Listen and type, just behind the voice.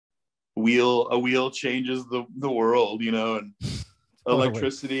a wheel changes the world, you know, and Totally.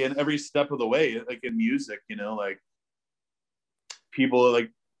 electricity and every step of the way, like in music, you know, like people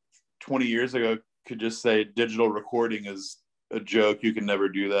like 20 years ago could just say digital recording is a joke. You can never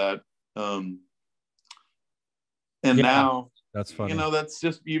do that. And Yeah, now, that's funny. you know, that's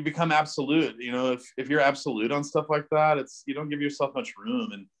just, you become absolute, you know, if you're absolute on stuff like that, it's, you don't give yourself much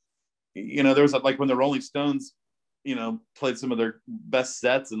room. And, you know, there was like when the Rolling Stones, you know, played some of their best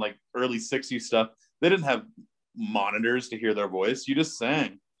sets in like early 60s stuff, they didn't have monitors to hear their voice. You just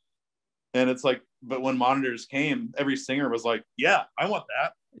sang. And it's like, but when monitors came, every singer was like, yeah, I want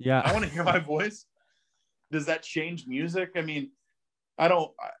that. Yeah. I want to hear my voice. Does that change music? I mean, I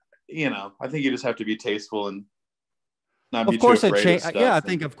don't, you know, I think you just have to be tasteful and not be Of too course it afraid of change. stuff. Yeah, I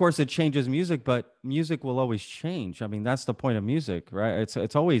think of course it changes music, but music will always change. I mean, that's the point of music, right?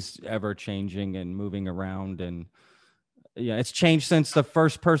 It's always ever changing and moving around, and yeah, it's changed since the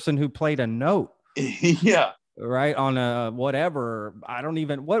first person who played a note. Yeah. Right, on a whatever. I don't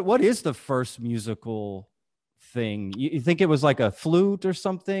even, what is the first musical thing? You think it was like a flute or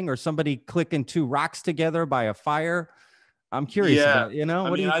something, or somebody clicking two rocks together by a fire? I'm curious Yeah. about, you know, I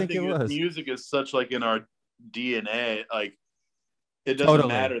what do mean, you I think it think was? music is such like in our DNA, like it doesn't Totally.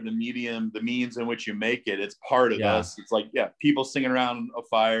 matter the medium, the means in which you make it. It's part of Yeah. us. It's like, yeah, people singing around a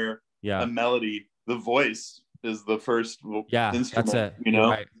fire, a Yeah. melody, the voice is the first Yeah. That's instrument, it. you You're know?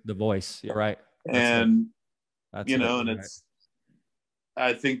 right. The voice. You're right. That's it. And, That's you it. know, and You're right. it's,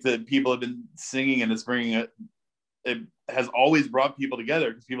 I think that people have been singing and it's bringing it has always brought people together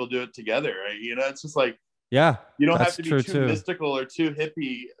because people do it together, right? You know, it's just like, Yeah. you don't have That's to be true too too. mystical or too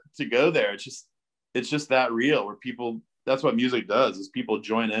hippie to go there. It's just that real where people, that's what music does is people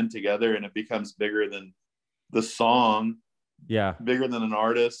join in together and it becomes bigger than the song, Yeah. bigger than an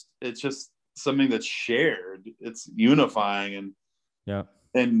artist. It's just something that's shared. It's unifying. Yeah.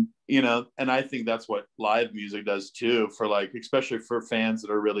 And you know, and I think that's what live music does too, for like, especially for fans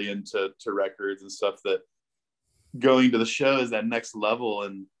that are really into records and stuff, that going to the show is that next level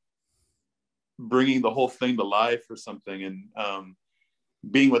and bringing the whole thing to life or something. And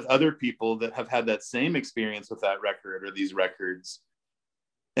being with other people that have had that same experience with that record or these records.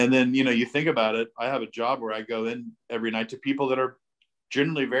 And then, you know, you think about it, I have a job where I go in every night to people that are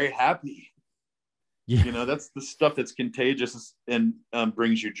generally very happy. Yeah. You know, that's the stuff that's contagious and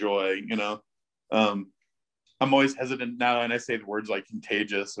brings you joy, you know. um, I'm always hesitant now and I say the words like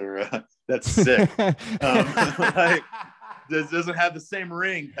contagious or that's sick. Like, this doesn't have the same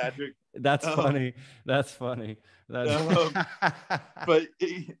ring, Patrick. That's um, funny. That's funny. That's um, but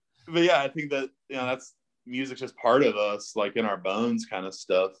yeah, I think that, you know, that's, music's just part of us, like in our bones kind of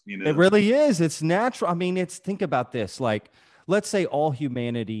stuff, you it know. really is. It's natural. I mean, it's, think about this. Like, let's say all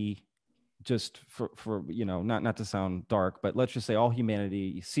humanity, just for you know, not to sound dark, but let's just say all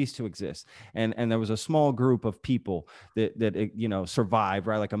humanity ceased to exist, and there was a small group of people that you know, survived,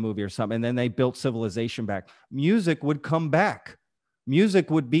 right, like a movie or something, and then they built civilization back. Music would come back. Music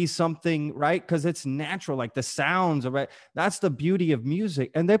would be something, right? Because it's natural, like the sounds, right? That's the beauty of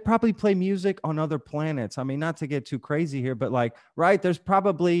music. And they probably play music on other planets. I mean, not to get too crazy here, but like, right, there's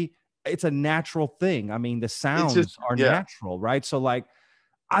probably, it's a natural thing. I mean, the It's just, sounds are yeah, natural, right? So like,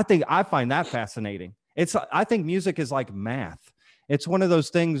 I find that fascinating. I think music is like math. It's one of those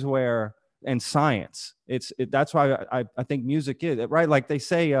things where, and science, that's why I think music is, right. Like they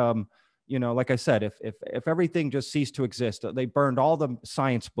say, you know, like I said, if everything just ceased to exist, they burned all the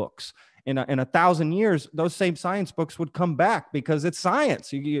science books. In 1,000 years, those same science books would come back because it's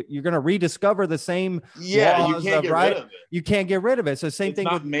science. You're going to rediscover the same yeah, you laws can't of, get rid right. of it. You can't get rid of it. It's the same It's thing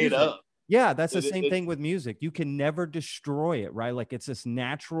with not made music. up. Yeah, that's the it, same it thing with music. You can never destroy it, right? Like, it's this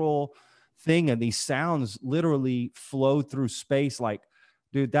natural thing, and these sounds literally flow through space. Like,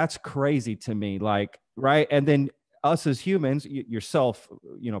 dude, that's crazy to me. Like, right? And then us as humans, yourself,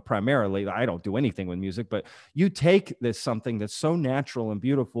 you know, primarily, I don't do anything with music, but you take this something that's so natural and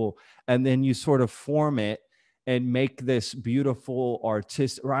beautiful, and then you sort of form it and make this beautiful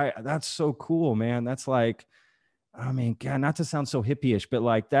artist, right? That's so cool, man. That's like, I mean, God, not to sound so hippie-ish, but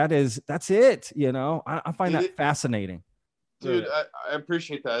like that's it. You know, I find that it fascinating. dude, Really. I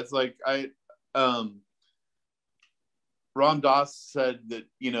appreciate that. It's like um Ram Dass said that,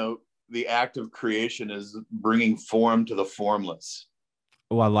 you know, the act of creation is bringing form to the formless.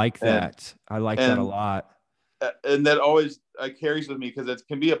 Oh, I like and that. I like that a and lot. and that always carries with me because it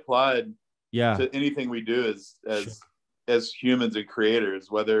can be applied Yeah. to anything we do Sure. as humans and creators,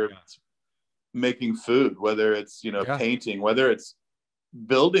 whether Yeah. it's making food, whether it's, you know, Yeah. painting, whether it's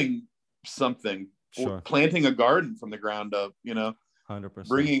building something, Sure. planting a garden from the ground up, you know, 100%.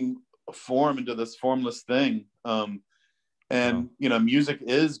 bringing form into this formless thing. And, you know, music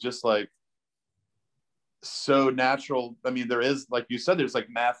is just like so natural. I mean, there is, like you said, there's like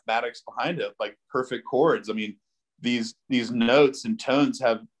mathematics behind it, like perfect chords. I mean, these notes and tones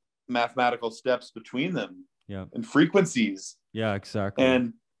have mathematical steps between them, Yeah. and frequencies. Yeah, exactly.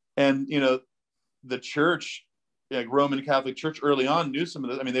 And you know, the church, like Roman Catholic Church early on knew some of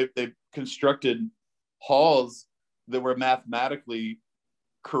this. I mean, they constructed halls that were mathematically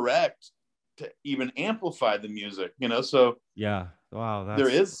correct to even amplify the music, you know? So yeah. Wow. there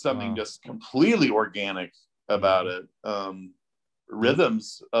is something just completely organic about it.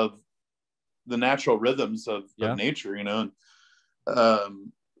 Rhythms of the natural rhythms of nature, you know?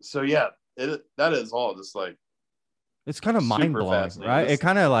 So yeah, that is all just like, it's kind of mind blowing, right? It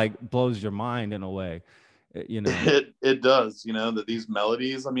kind of like blows your mind in a way, you know. It does, you know, that these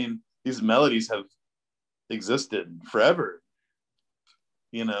melodies, I mean, these melodies have existed forever,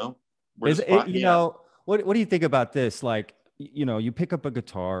 you know. You know, what do you think about this? Like, you know, you pick up a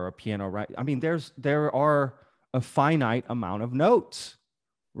guitar or a piano, right? I mean, there are a finite amount of notes,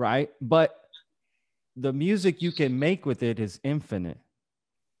 right? But the music you can make with it is infinite.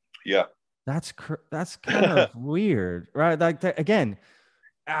 Yeah. That's kind of weird, right? Like again,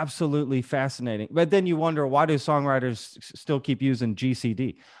 absolutely fascinating. But then you wonder, why do songwriters still keep using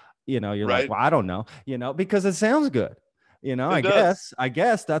GCD? You know, you're like, well, I don't know, you know, because it sounds good. You know, I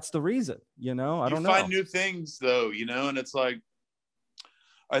guess that's the reason, you know. I don't know. You find new things though, you know, and it's like,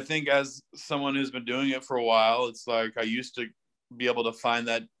 I think as someone who's been doing it for a while, it's like I used to be able to find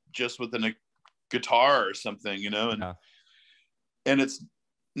that just within a guitar or something, you know, and it's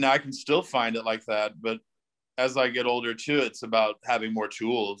now I can still find it like that, but as I get older too, it's about having more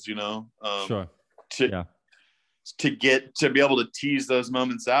tools, you know, to be able to tease those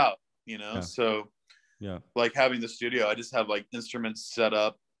moments out, you know. So like having the studio, I just have like instruments set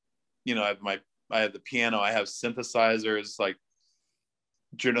up, you know, I have the piano, I have synthesizers, like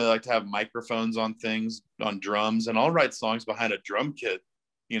generally like to have microphones on things, on drums, and I'll write songs behind a drum kit,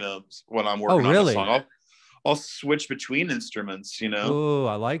 you know, when I'm working on a song. I'll switch between instruments, you know. Oh,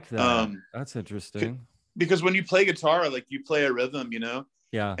 I like that. That's interesting. Because when you play guitar, like you play a rhythm, you know.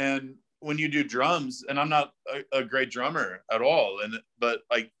 Yeah. And when you do drums, and I'm not a great drummer at all, but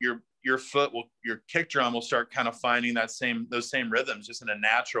like your kick drum will start kind of finding those same rhythms just in a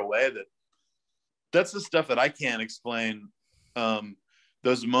natural way. That's the stuff that I can't explain.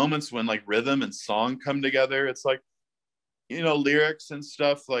 Those moments when like rhythm and song come together, it's like, you know, lyrics and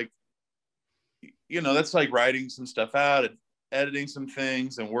stuff, like, you know, that's like writing some stuff out and editing some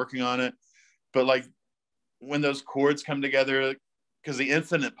things and working on it. But like when those chords come together, because the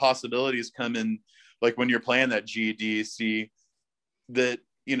infinite possibilities come in, like when you're playing that G, D, C, that,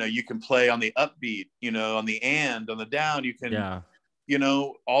 you know, you can play on the upbeat, you know, on the and, on the down, you can, you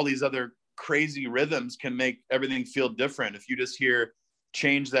know, all these other crazy rhythms can make everything feel different. If you just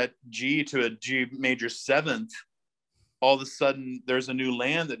change that G to a G major seventh, all of a sudden there's a new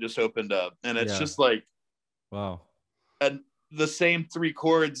land that just opened up, and it's just like, wow. And the same three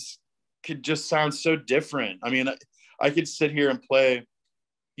chords could just sound so different. I mean, I could sit here and play,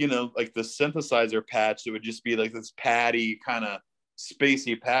 you know, like the synthesizer patch, it would just be like this patty kind of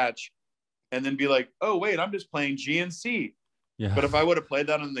spacey patch, and then be like, oh wait, I'm just playing G and C. But if I would have played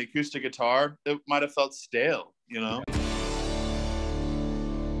that on the acoustic guitar, it might have felt stale, you know.